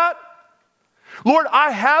battle that? Lord,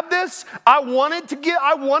 I have this. I want to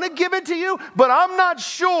give it to you, but I'm not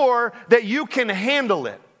sure that you can handle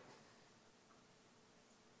it.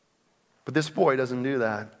 But this boy doesn't do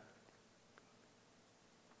that.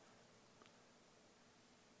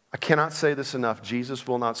 I cannot say this enough. Jesus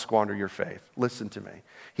will not squander your faith. Listen to me.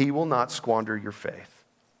 He will not squander your faith.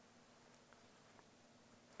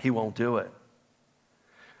 He won't do it.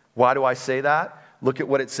 Why do I say that? Look at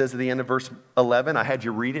what it says at the end of verse 11. I had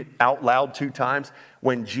you read it out loud 2 times.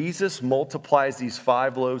 When Jesus multiplies these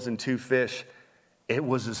 5 loaves and 2 fish, it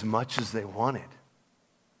was as much as they wanted.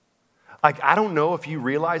 Like, I don't know if you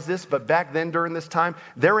realize this, but back then during this time,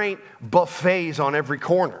 there ain't buffets on every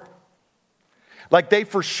corner. Like, they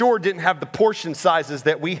for sure didn't have the portion sizes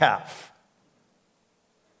that we have.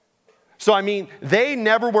 So, I mean, they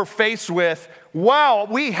never were faced with, wow,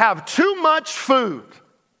 we have too much food.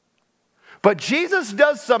 But Jesus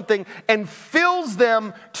does something and fills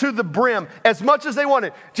them to the brim as much as they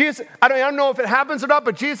wanted. Jesus, I don't know if it happens or not,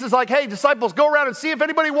 but Jesus is like, hey, disciples, go around and see if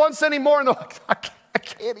anybody wants any more. And they're like, I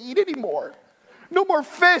can't eat anymore. No more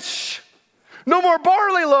fish. No more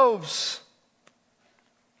barley loaves.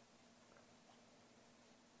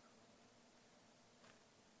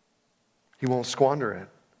 He won't squander it.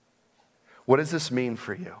 What does this mean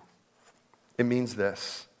for you? It means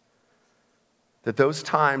this. That those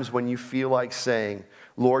times when you feel like saying,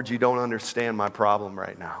 Lord, you don't understand my problem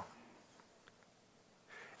right now.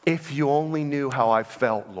 If you only knew how I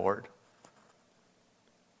felt, Lord.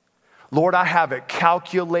 Lord, I have it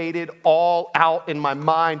calculated all out in my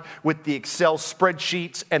mind with the Excel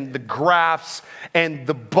spreadsheets and the graphs and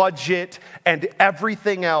the budget and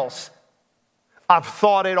everything else. I've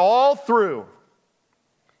thought it all through.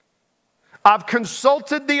 I've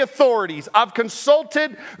consulted the authorities. I've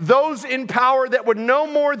consulted those in power that would know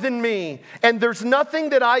more than me. And there's nothing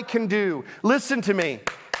that I can do. Listen to me.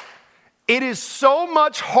 It is so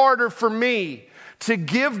much harder for me to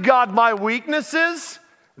give God my weaknesses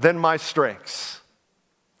than my strengths.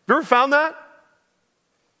 You ever found that?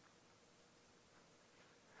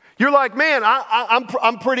 You're like, man,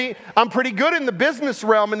 I'm pretty good in the business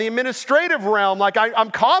realm and the administrative realm. Like I'm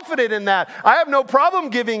confident in that. I have no problem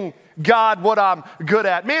giving God what I'm good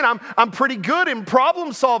at. Man, I'm pretty good in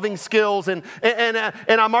problem solving skills and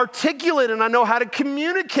I'm articulate and I know how to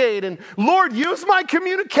communicate. And Lord, use my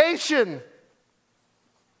communication.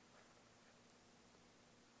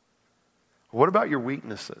 What about your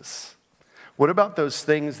weaknesses? What about those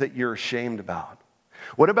things that you're ashamed about?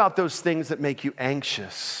 What about those things that make you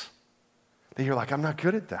anxious? That you're like, I'm not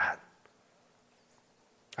good at that.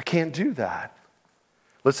 I can't do that.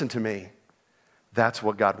 Listen to me. That's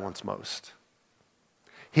what God wants most.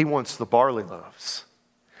 He wants the barley loaves.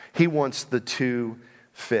 He wants the 2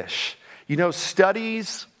 fish. You know,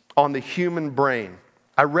 studies on the human brain.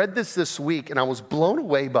 I read this week and I was blown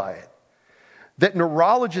away by it. That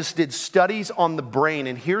neurologists did studies on the brain,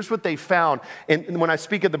 and here's what they found. And when I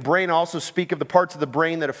speak of the brain, I also speak of the parts of the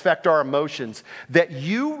brain that affect our emotions. That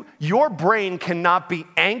your brain cannot be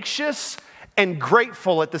anxious and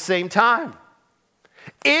grateful at the same time.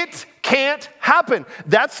 It can't happen.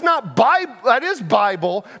 That's not Bible, that is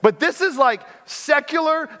Bible, but this is like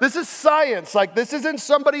secular, this is science. Like this isn't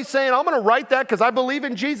somebody saying, I'm going to write that because I believe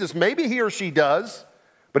in Jesus. Maybe he or she does,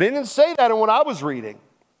 but it didn't say that in what I was reading.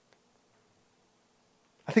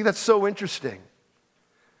 I think that's so interesting.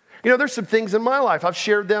 You know, there's some things in my life. I've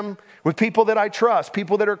shared them with people that I trust,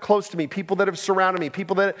 people that are close to me, people that have surrounded me,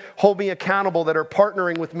 people that hold me accountable, that are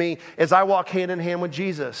partnering with me as I walk hand in hand with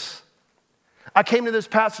Jesus. I came to this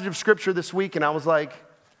passage of scripture this week and I was like,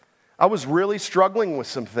 I was really struggling with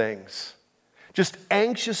some things. Just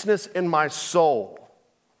anxiousness in my soul.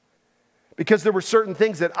 Because there were certain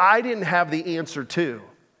things that I didn't have the answer to.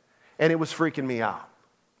 And it was freaking me out.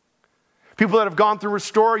 People that have gone through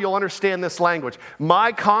Restore, you'll understand this language.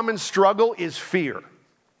 My common struggle is fear.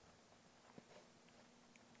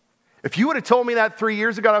 If you would have told me that 3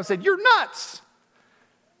 years ago, I would have said, you're nuts.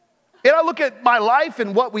 And I look at my life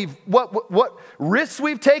and what risks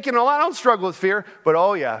we've taken. And I don't struggle with fear, but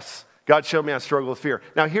oh yes, God showed me I struggle with fear.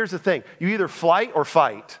 Now here's the thing. You either flight or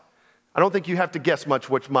fight. I don't think you have to guess much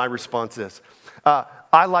which my response is.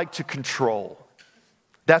 I like to control.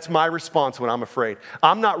 That's my response when I'm afraid.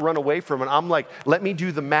 I'm not run away from it. I'm like, let me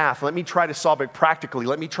do the math. Let me try to solve it practically.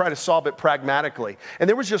 Let me try to solve it pragmatically. And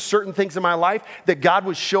there was just certain things in my life that God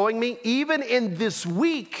was showing me, even in this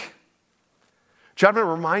week. I'm going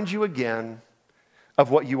to remind you again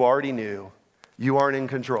of what you already knew. You aren't in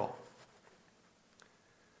control.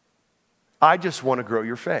 I just want to grow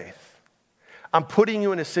your faith. I'm putting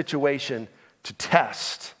you in a situation to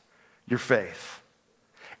test your faith.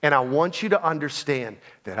 And I want you to understand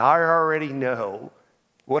that I already know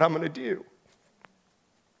what I'm going to do.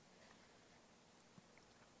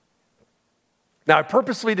 Now, I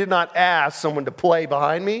purposely did not ask someone to play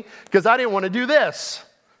behind me because I didn't want to do this.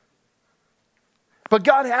 But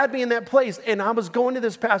God had me in that place, and I was going to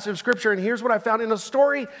this passage of scripture, and here's what I found in a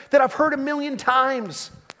story that I've heard a million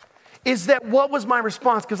times. Is that what was my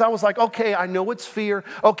response? Because I was like, okay, I know it's fear.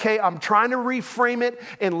 Okay, I'm trying to reframe it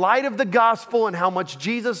in light of the gospel and how much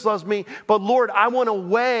Jesus loves me. But Lord, I want a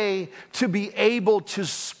way to be able to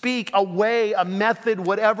speak, a way, a method,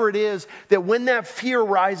 whatever it is, that when that fear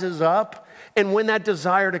rises up, and when that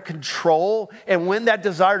desire to control, and when that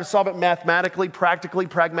desire to solve it mathematically, practically,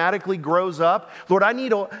 pragmatically grows up, Lord, I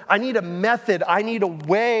need a method, I need a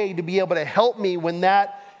way to be able to help me when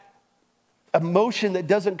that emotion that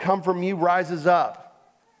doesn't come from you rises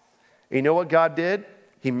up. And you know what God did?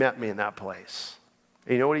 He met me in that place.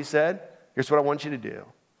 And you know what he said? Here's what I want you to do.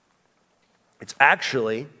 It's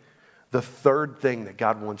actually the third thing that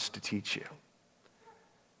God wants to teach you.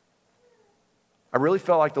 I really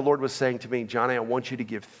felt like the Lord was saying to me, Johnny, I want you to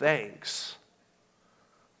give thanks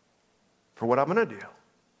for what I'm going to do.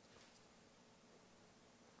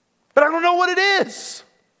 But I don't know what it is.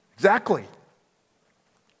 Exactly.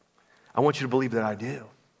 I want you to believe that I do.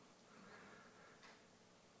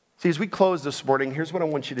 See, as we close this morning, here's what I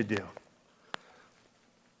want you to do.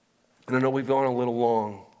 And I know we've gone a little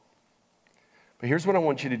long, but here's what I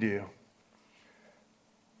want you to do.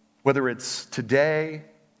 Whether it's today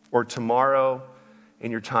or tomorrow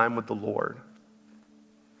in your time with the Lord,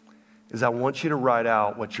 is I want you to write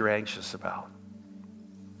out what you're anxious about.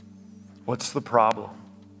 What's the problem?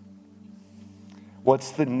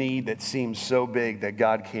 What's the need that seems so big that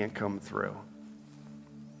God can't come through?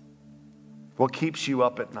 What keeps you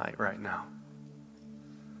up at night right now?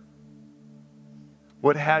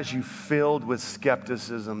 What has you filled with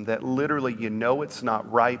skepticism that literally you know it's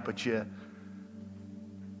not right, but you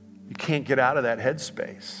can't get out of that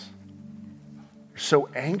headspace? You're so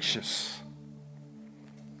anxious.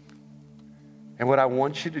 And what I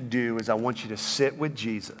want you to do is I want you to sit with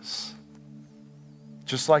Jesus,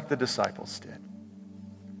 just like the disciples did.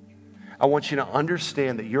 I want you to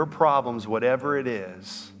understand that your problems, whatever it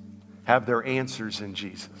is, have their answers in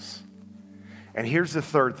Jesus. And here's the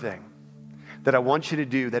third thing that I want you to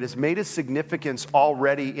do that has made a significance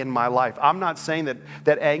already in my life. I'm not saying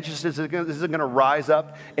that anxiousness isn't going to rise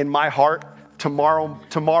up in my heart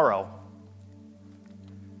tomorrow.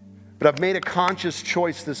 But I've made a conscious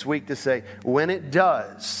choice this week to say, when it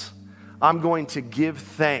does, I'm going to give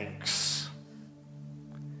thanks.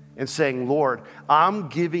 And saying, Lord, I'm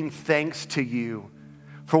giving thanks to you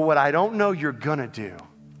for what I don't know you're going to do,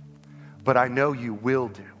 but I know you will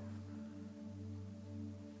do.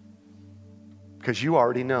 Because you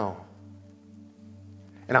already know.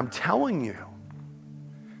 And I'm telling you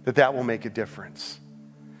that will make a difference.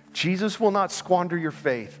 Jesus will not squander your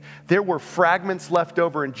faith. There were fragments left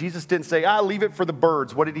over, and Jesus didn't say, leave it for the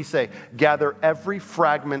birds. What did he say? Gather every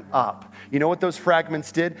fragment up. You know what those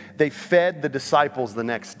fragments did? They fed the disciples the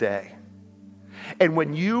next day. And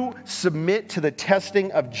when you submit to the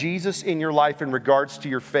testing of Jesus in your life in regards to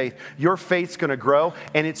your faith's going to grow,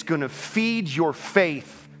 and it's going to feed your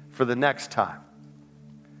faith for the next time.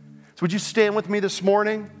 So would you stand with me this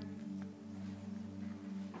morning?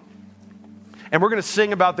 And we're going to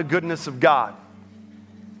sing about the goodness of God.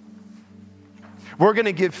 We're going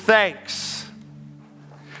to give thanks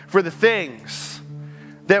for the things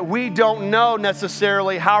that we don't know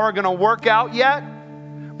necessarily how are going to work out yet.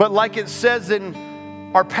 But like it says in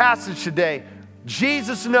our passage today,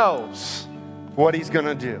 Jesus knows what he's going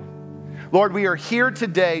to do. Lord, we are here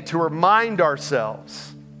today to remind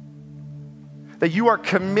ourselves that you are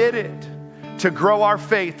committed to grow our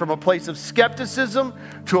faith from a place of skepticism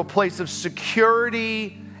to a place of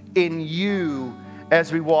security in you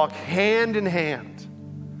as we walk hand in hand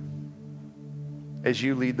as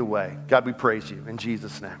you lead the way. God, we praise you in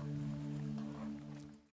Jesus' name.